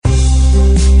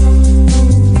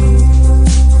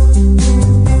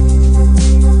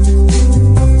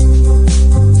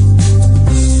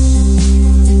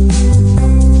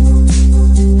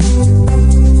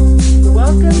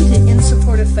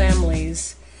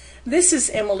This is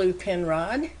Emmylou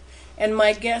Penrod, and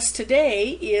my guest today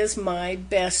is my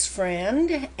best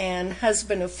friend and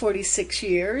husband of 46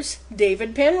 years,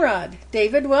 David Penrod.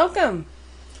 David, welcome.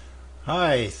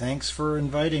 Hi, thanks for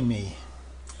inviting me.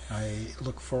 I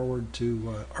look forward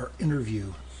to our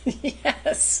interview.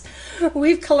 Yes,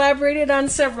 we've collaborated on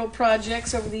several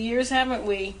projects over the years, haven't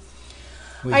we?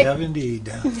 We have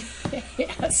indeed.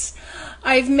 Yes.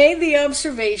 I've made the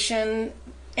observation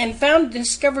and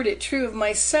discovered it true of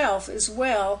myself as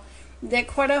well, that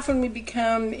quite often we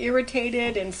become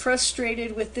irritated and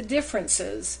frustrated with the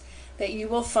differences that you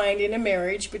will find in a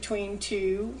marriage between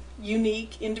two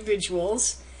unique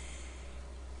individuals.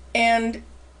 And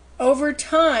over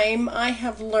time, I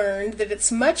have learned that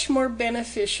it's much more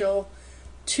beneficial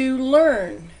to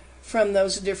learn from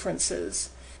those differences,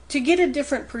 to get a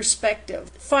different perspective,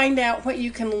 find out what you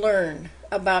can learn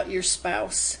about your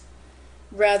spouse,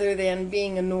 rather than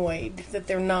being annoyed that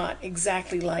they're not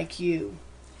exactly like you.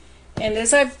 And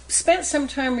as I've spent some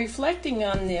time reflecting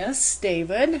on this,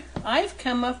 David, I've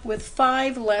come up with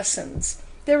 5 lessons.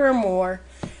 There are more.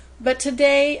 But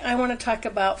today I want to talk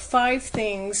about 5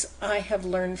 things I have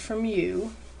learned from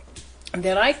you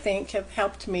that I think have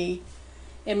helped me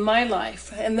in my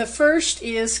life. And the first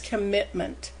is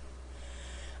commitment.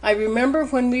 I remember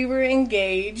when we were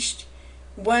engaged,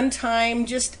 one time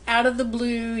just out of the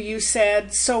blue you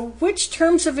said, "So which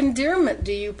terms of endearment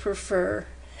do you prefer?"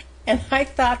 And I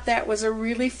thought that was a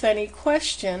really funny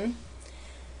question,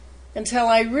 until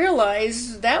I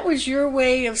realized that was your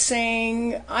way of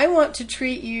saying, "I want to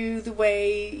treat you the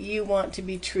way you want to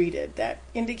be treated." That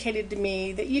indicated to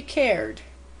me that you cared.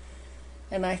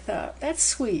 And I thought, that's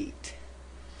sweet.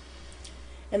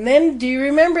 And then, do you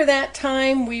remember that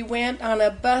time we went on a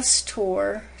bus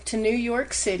tour to New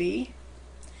York City?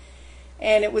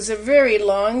 And it was a very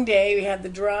long day. We had the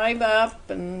drive up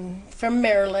and from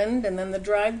Maryland and then the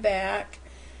drive back.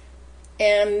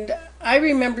 And I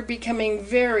remember becoming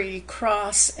very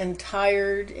cross and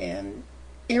tired and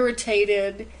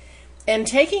irritated and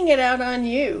taking it out on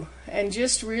you and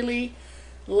just really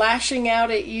lashing out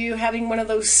at you, having one of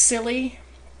those silly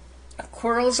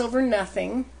quarrels over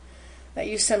nothing that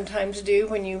you sometimes do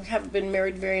when you haven't been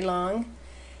married very long,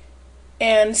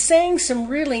 and saying some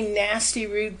really nasty,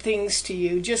 rude things to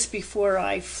you just before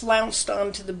I flounced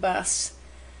onto the bus.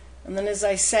 And then as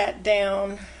I sat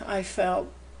down, I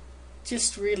felt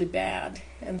just really bad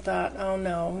and thought, oh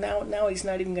no, now he's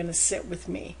not even going to sit with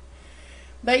me.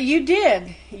 But you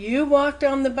did. You walked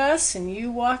on the bus and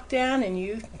you walked down and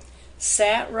you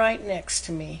sat right next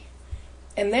to me.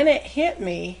 And then it hit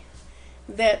me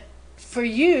that for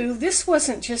you, this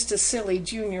wasn't just a silly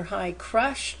junior high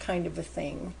crush kind of a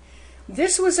thing.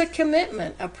 This was a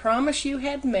commitment, a promise you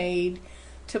had made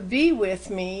to be with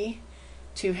me,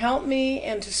 to help me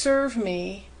and to serve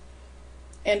me,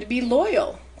 and to be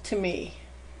loyal to me.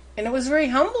 And it was very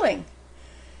humbling.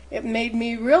 It made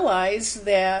me realize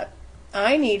that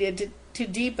I needed to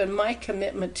deepen my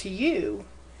commitment to you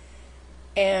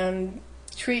and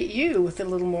treat you with a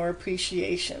little more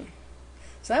appreciation.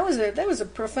 So that was a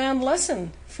profound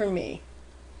lesson for me.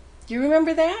 Do you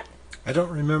remember that? I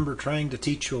don't remember trying to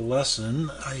teach you a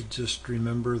lesson. I just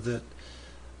remember that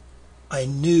I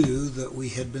knew that we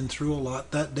had been through a lot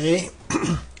that day,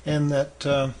 and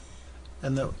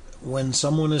that when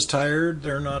someone is tired,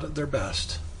 they're not at their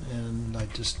best. And I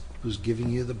just was giving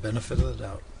you the benefit of the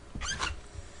doubt.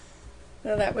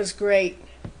 Well, that was great.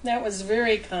 That was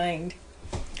very kind.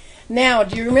 Now,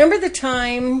 do you remember the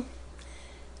time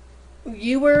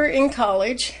you were in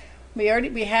college?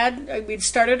 We'd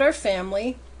started our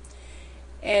family,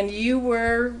 and you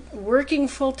were working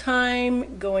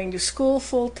full-time, going to school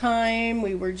full-time.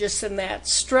 We were just in that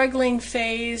struggling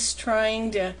phase,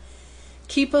 trying to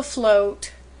keep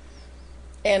afloat.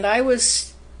 And I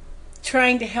was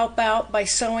trying to help out by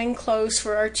sewing clothes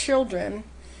for our children,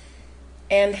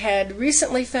 and had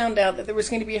recently found out that there was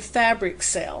going to be a fabric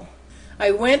sale. I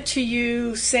went to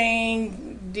you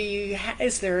saying,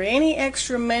 is there any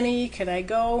extra money? Could I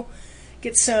go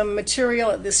get some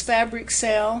material at this fabric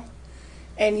sale?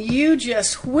 And you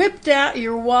just whipped out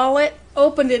your wallet,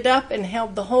 opened it up, and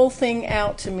held the whole thing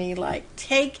out to me like,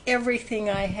 take everything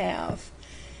I have.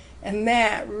 And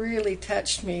that really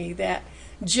touched me, that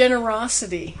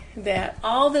generosity, that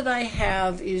all that I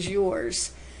have is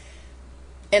yours.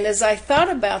 And as I thought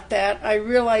about that, I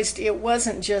realized it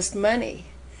wasn't just money.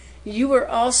 You were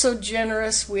also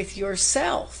generous with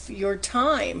yourself, your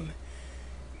time,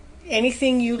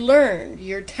 anything you learned,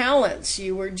 your talents.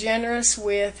 You were generous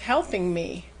with helping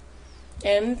me.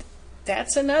 And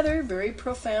that's another very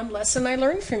profound lesson I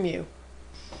learned from you.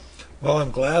 Well,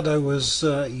 I'm glad I was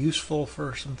useful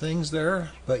for some things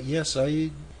there. But yes,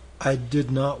 I I did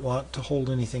not want to hold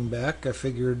anything back. I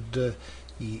figured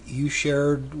you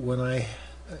shared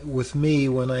with me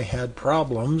when I had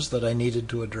problems that I needed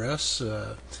to address,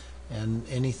 and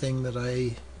anything that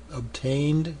I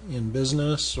obtained in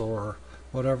business or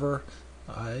whatever,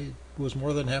 I was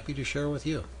more than happy to share with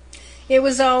you. It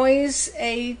was always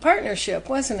a partnership,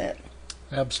 wasn't it?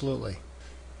 Absolutely.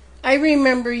 I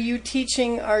remember you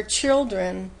teaching our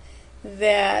children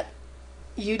that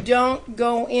you don't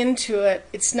go into it,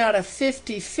 it's not a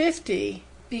 50-50,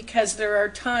 because there are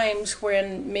times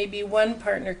when maybe one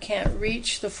partner can't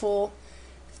reach their full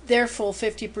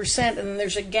 50%, and then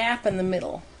there's a gap in the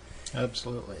middle.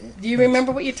 Absolutely. Do you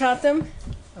remember what you taught them?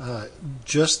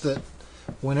 Just that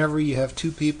whenever you have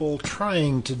two people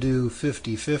trying to do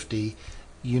 50-50,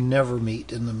 you never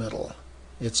meet in the middle.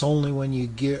 It's only when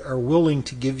you are willing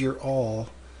to give your all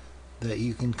that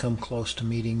you can come close to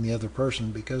meeting the other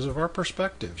person because of our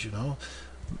perspectives,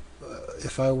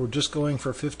 If I were just going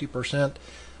for 50%,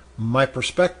 my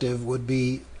perspective would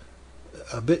be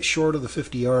a bit short of the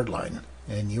 50-yard line,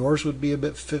 and yours would be a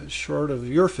bit short of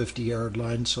your 50-yard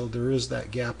line, so there is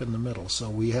that gap in the middle. So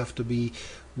we have to be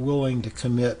willing to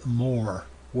commit more,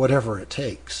 whatever it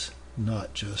takes,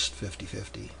 not just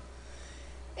 50-50.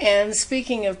 And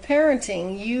speaking of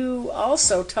parenting, you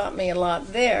also taught me a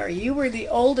lot there. You were the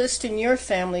oldest in your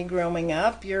family growing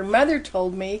up. Your mother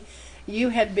told me you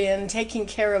had been taking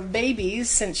care of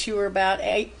babies since you were about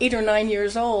 8 or 9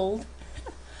 years old.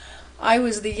 I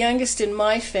was the youngest in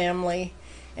my family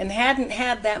and hadn't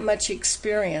had that much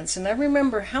experience. And I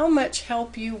remember how much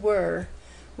help you were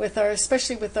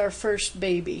especially with our first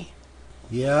baby.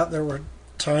 Yeah, there were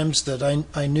times that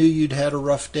I knew you'd had a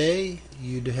rough day.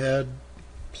 You'd had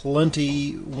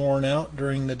plenty worn out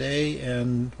during the day,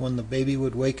 and when the baby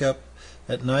would wake up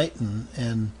at night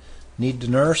and need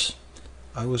to nurse,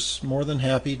 I was more than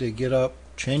happy to get up,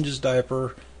 change his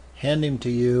diaper, hand him to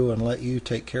you, and let you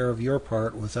take care of your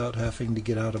part without having to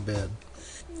get out of bed.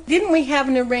 Didn't we have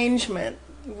an arrangement?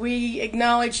 We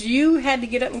acknowledged you had to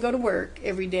get up and go to work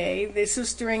every day. This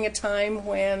was during a time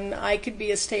when I could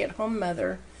be a stay-at-home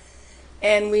mother,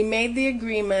 and we made the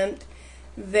agreement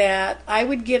that I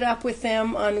would get up with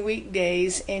them on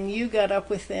weekdays and you got up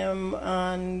with them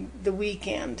on the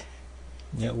weekend.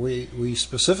 Yeah, we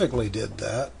specifically did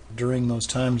that during those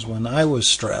times when I was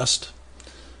stressed,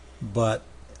 but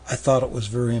I thought it was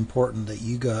very important that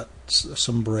you got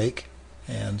some break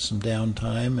and some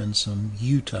downtime and some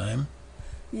you time.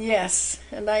 Yes,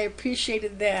 and I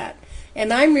appreciated that.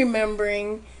 And I'm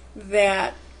remembering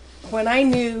that when I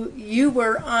knew you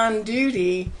were on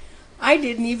duty, I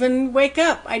didn't even wake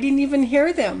up. I didn't even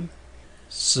hear them.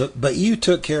 But you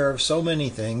took care of so many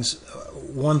things.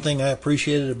 One thing I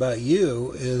appreciated about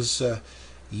you is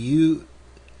you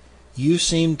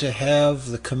seemed to have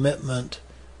the commitment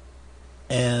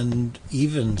and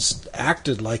even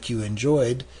acted like you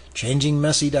enjoyed changing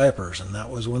messy diapers, and that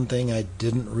was one thing I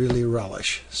didn't really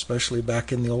relish, especially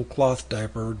back in the old cloth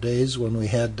diaper days when we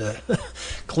had to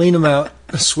clean them out,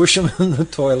 swish them in the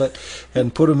toilet,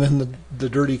 and put them in the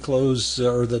dirty clothes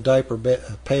or the diaper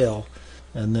pail.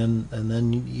 And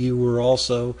then you were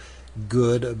also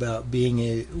good about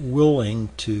being willing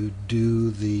to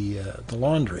do the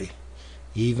laundry,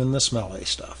 even the smelly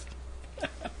stuff.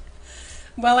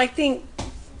 Well, I think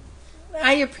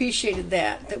I appreciated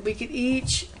that we could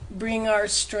each bring our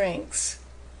strengths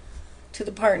to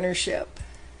the partnership,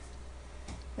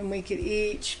 and we could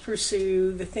each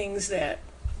pursue the things that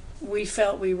we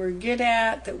felt we were good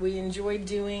at, that we enjoyed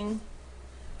doing.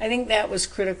 I think that was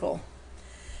critical.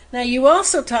 Now, you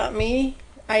also taught me,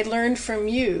 I learned from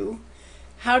you,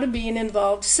 how to be an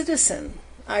involved citizen.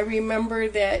 I remember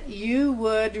that you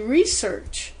would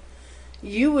research.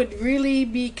 You would really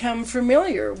become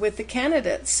familiar with the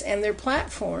candidates and their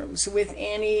platforms, with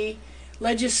any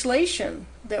legislation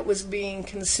that was being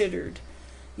considered.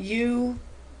 You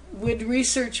would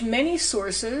research many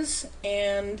sources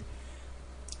and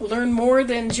learn more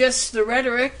than just the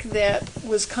rhetoric that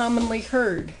was commonly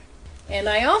heard. And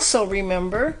I also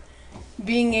remember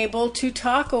being able to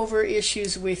talk over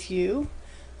issues with you.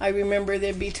 I remember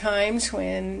there'd be times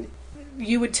when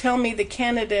you would tell me the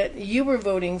candidate you were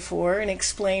voting for and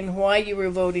explain why you were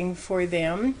voting for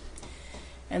them.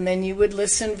 And then you would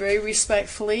listen very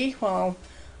respectfully while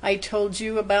I told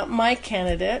you about my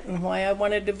candidate and why I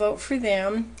wanted to vote for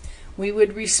them. We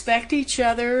would respect each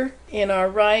other in our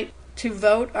right to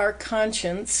vote our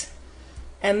conscience.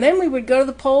 And then we would go to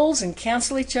the polls and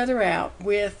cancel each other out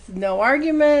with no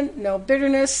argument, no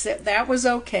bitterness. That was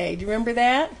okay. Do you remember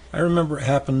that? I remember it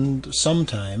happened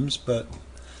sometimes, but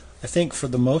I think for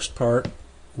the most part,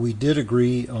 we did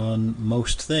agree on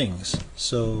most things.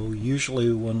 So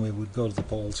usually when we would go to the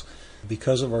polls,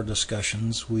 because of our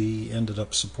discussions, we ended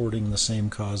up supporting the same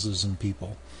causes and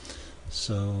people.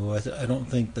 So I don't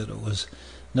think that it was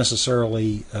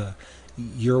necessarily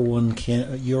you're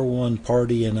one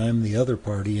party and I'm the other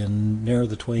party, and ne'er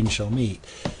the twain shall meet.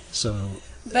 So,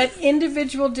 but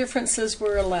individual differences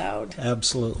were allowed.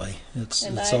 Absolutely,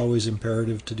 it's always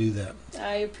imperative to do that.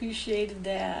 I appreciated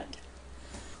that.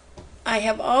 I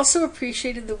have also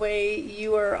appreciated the way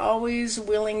you are always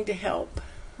willing to help.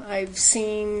 I've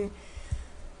seen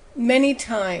many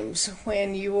times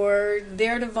when you're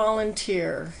there to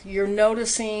volunteer, you're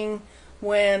noticing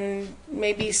when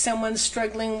maybe someone's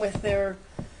struggling with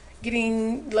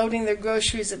loading their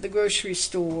groceries at the grocery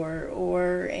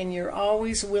store, and you're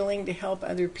always willing to help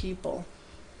other people.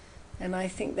 And I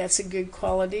think that's a good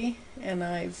quality, and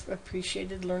I've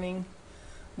appreciated learning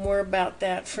more about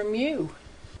that from you.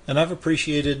 And I've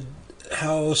appreciated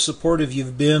how supportive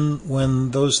you've been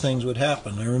when those things would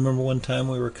happen. I remember one time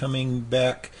we were coming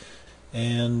back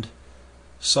and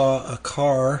saw a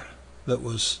car that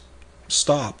was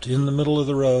stopped in the middle of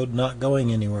the road, not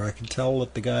going anywhere. I could tell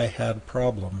that the guy had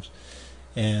problems,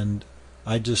 and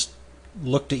I just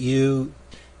looked at you,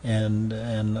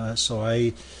 and so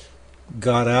I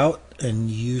got out, and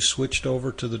you switched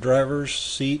over to the driver's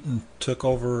seat and took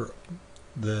over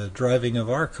the driving of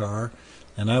our car,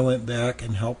 and I went back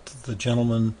and helped the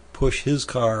gentleman push his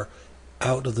car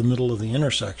out of the middle of the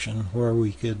intersection where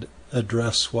we could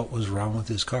address what was wrong with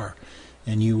his car.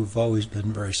 And you've always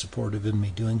been very supportive in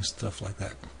me doing stuff like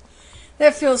that.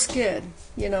 That feels good,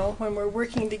 when we're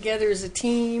working together as a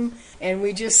team and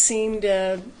we just seem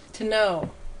to know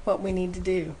what we need to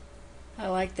do. I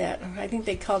like that. I think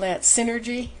they call that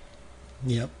synergy.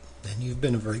 Yep, and you've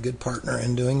been a very good partner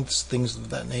in doing things of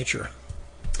that nature.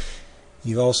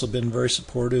 You've also been very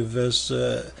supportive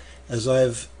as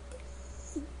I've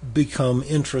become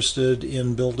interested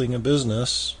in building a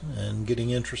business and getting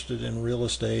interested in real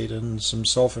estate and some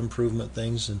self-improvement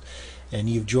things, and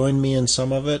you've joined me in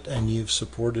some of it, and you've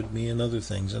supported me in other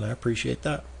things, and I appreciate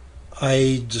that.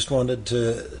 I just wanted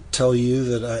to tell you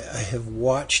that I have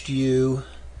watched you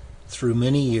through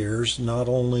many years, not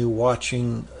only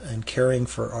watching and caring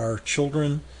for our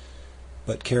children,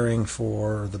 but caring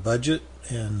for the budget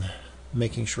and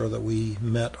making sure that we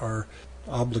met our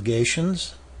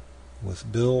obligations with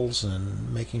bills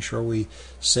and making sure we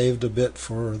saved a bit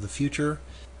for the future.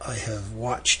 I have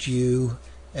watched you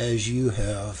as you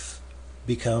have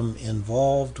become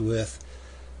involved with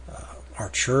our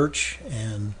church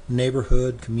and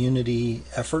neighborhood community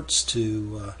efforts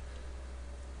to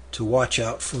watch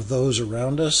out for those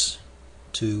around us,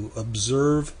 to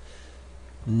observe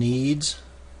needs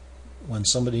when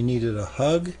somebody needed a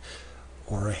hug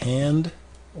or a hand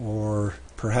or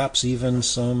perhaps even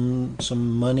some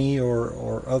money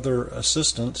or other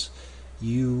assistance.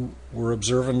 You were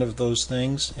observant of those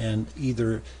things, and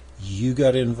either you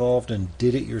got involved and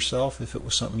did it yourself if it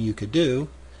was something you could do,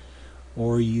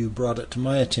 or you brought it to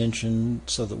my attention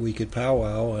so that we could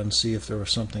powwow and see if there was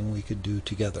something we could do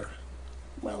together.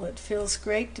 Well, it feels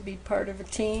great to be part of a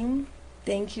team.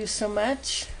 Thank you so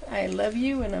much. I love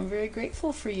you, and I'm very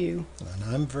grateful for you.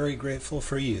 And I'm very grateful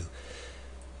for you.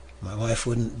 My life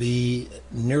wouldn't be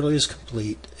nearly as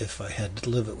complete if I had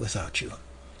to live it without you.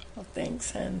 Well,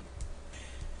 thanks, hon.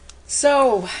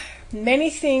 So, many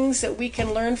things that we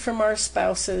can learn from our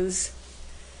spouses,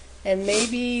 and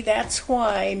maybe that's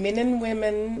why men and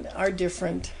women are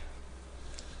different.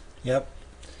 Yep.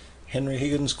 Henry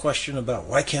Higgins' question about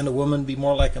why can't a woman be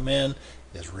more like a man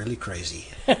is really crazy.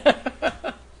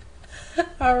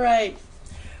 All right.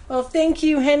 Well, thank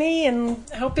you, honey, and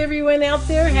hope everyone out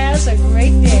there has a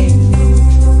great day.